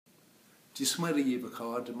My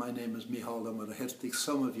name is Mícheál O'Muircheartaigh.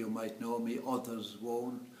 Some of you might know me, others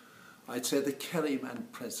won't. I'd say the Kerry man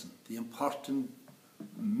present, the important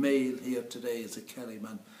male here today is a Kerry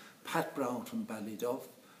man, Pat Brown from Ballyduff,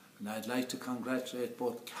 and I'd like to congratulate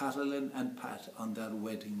both Karolyn and Pat on their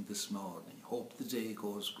wedding this morning. Hope the day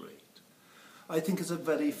goes great. I think it's a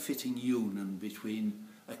very fitting union between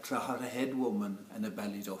a Clogherhead woman and a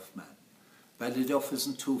Ballyduff man. Ballyduff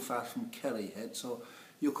isn't too far from Kerryhead, so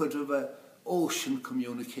you could have an ocean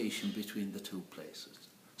communication between the two places.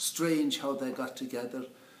 Strange how they got together.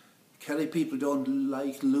 Kerry people don't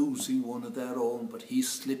like losing one of their own, but he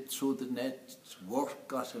slipped through the net. Work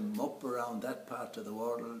got him up around that part of the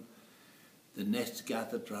world. The net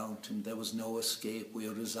gathered round him. There was no escape. We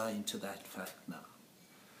are resigned to that fact now.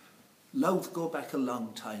 Louth go back a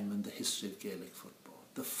long time in the history of Gaelic football.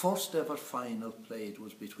 The first ever final played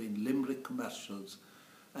was between Limerick Commercials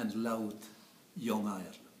and Louth Young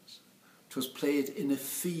Irelands. It was played in a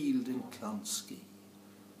field in Clonskeagh.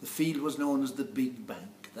 The field was known as the Big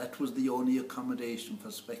Bank. That was the only accommodation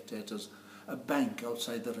for spectators, a bank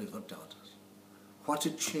outside the River Dodders. What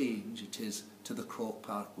a change it is to the Croke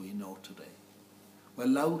Park we know today. Well,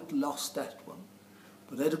 Louth lost that one,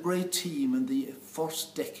 but they had a great team in the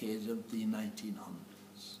first decade of the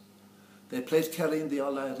 1900s. They played Kerry in the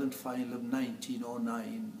All-Ireland final of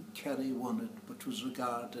 1909. Kerry won it, but was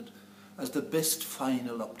regarded as the best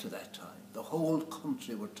final up to that time. The whole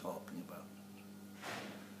country were talking about it.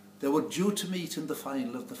 They were due to meet in the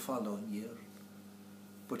final of the following year,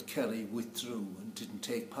 but Kerry withdrew and didn't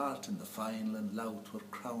take part in the final, and Louth were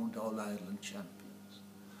crowned All-Ireland champions.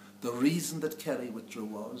 The reason that Kerry withdrew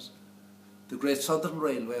was the Great Southern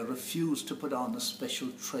Railway refused to put on a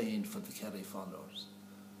special train for the Kerry followers.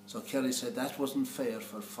 So Kerry said that wasn't fair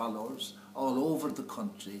for followers all over the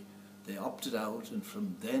country. They opted out, and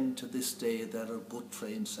from then to this day there are good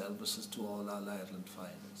train services to all All-Ireland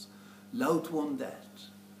finals. Louth won that.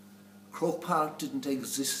 Croke Park didn't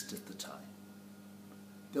exist at the time.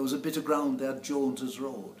 There was a bit of ground there, Jones's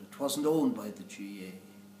Road. It wasn't owned by the GA.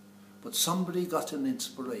 But somebody got an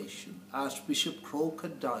inspiration. Archbishop Croke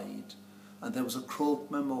had died, and there was a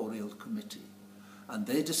Croke Memorial Committee, and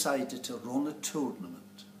they decided to run a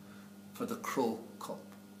tournament for the Croke Cup.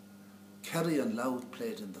 Kerry and Louth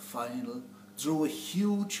played in the final, drew a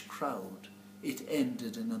huge crowd. It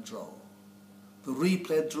ended in a draw. The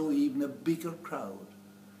replay drew even a bigger crowd,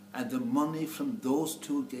 and the money from those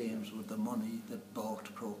two games were the money that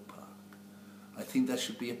bought Croke Park. I think there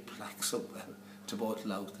should be a plaque somewhere to both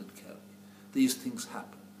Louth and Kerry. These things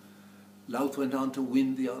happen. Louth went on to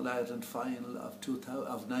win the All-Ireland final of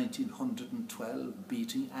 1912,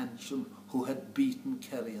 beating Antrim, who had beaten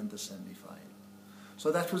Kerry in the semi-final.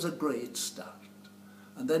 So that was a great start.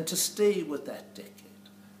 And then to stay with that decade,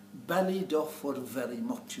 Ballyduff were very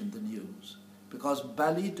much in the news, because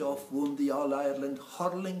Ballyduff won the All-Ireland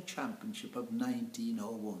Hurling Championship of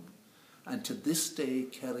 1901. And to this day,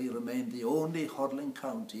 Kerry remained the only hurling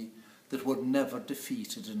county that were never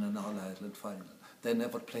defeated in an All-Ireland final. They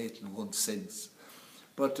never played in one since.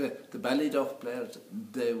 But the Ballyduff players,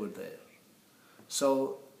 they were there.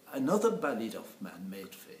 So another Ballyduff man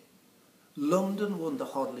made fame. London won the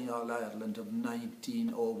Hurling All-Ireland of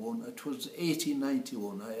 1901. It was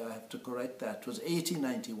 1891, I have to correct that. It was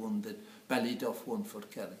 1891 that Ballyduff won for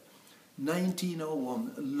Kerry.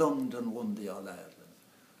 1901, London won the All-Ireland.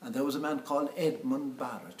 And there was a man called Edmund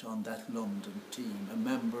Barrett on that London team, a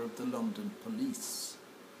member of the London Police.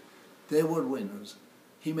 They were winners.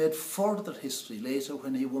 He made further history later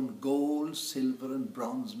when he won gold, silver and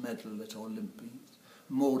bronze medal at Olympics,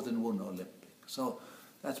 more than one Olympic. So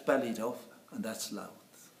that's Ballyduff and that's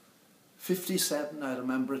Louth. 57, I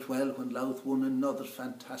remember it well, when Louth won another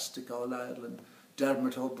fantastic All-Ireland.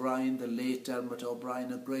 Dermot O'Brien, the late Dermot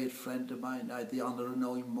O'Brien, a great friend of mine. I had the honour of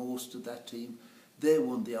knowing most of that team. They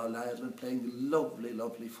won the All-Ireland, playing lovely,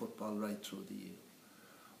 lovely football right through the year.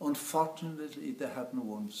 Unfortunately, they haven't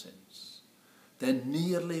won since. They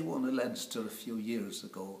nearly won a Leinster a few years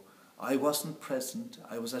ago. I wasn't present.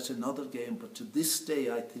 I was at another game, but to this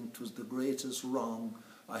day I think it was the greatest wrong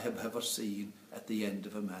I have ever seen at the end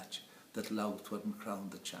of a match, that Louth weren't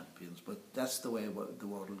crowned the champions. But that's the way the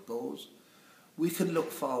world goes. We can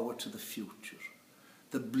look forward to the future.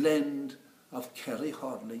 The blend of Kerry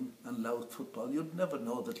hurling and Louth football. You'd never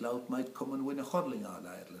know that Louth might come and win a hurling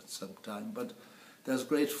All-Ireland sometime, but there's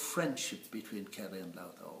great friendship between Kerry and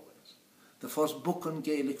Louth always. The first book on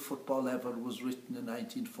Gaelic football ever was written in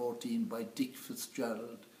 1914 by Dick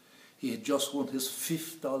Fitzgerald. He had just won his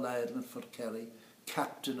 5th All-Ireland for Kerry,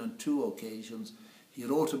 captain on 2 occasions. He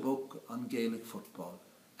wrote a book on Gaelic football,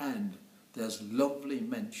 and there's lovely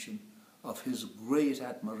mention of his great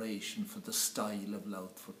admiration for the style of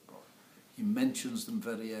Louth football. He mentions them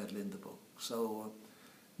very early in the book. So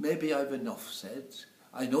maybe I've enough said.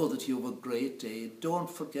 I know that you have a great day. Don't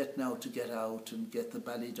forget now to get out and get the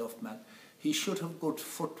Ballyduff man. He should have good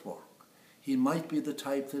footwork. He might be the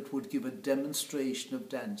type that would give a demonstration of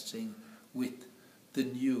dancing with the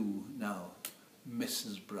new now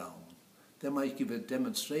Mrs. Brown. They might give a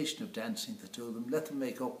demonstration of dancing, the two of them. Let them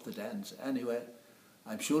make up the dance. Anyway,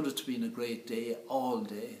 I'm sure it's been a great day all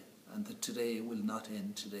day, and that today will not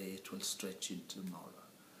end today. It will stretch into tomorrow.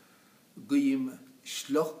 Guim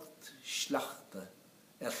schlucht schlachte,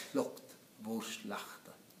 schlucht vor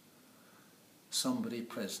schlachte. Somebody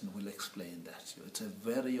present will explain that to you. It's a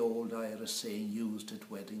very old Irish saying used at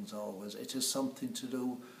weddings always. It has something to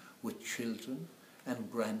do with children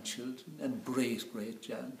and grandchildren and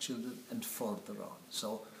great-great-grandchildren and further on.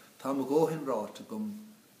 So, tá mo góhin ráta gum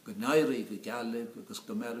gnairi go galib agus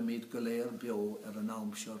go meramid go léir bio an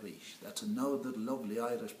am seo ríis. That's another lovely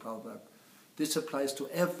Irish proverb. This applies to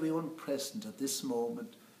everyone present at this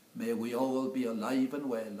moment. May we all be alive and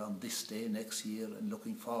well on this day next year and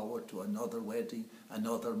looking forward to another wedding,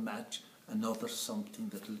 another match, another something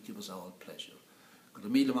that will give us all pleasure. Go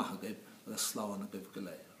míle maith agaibh agus slán agaibh go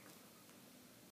léir.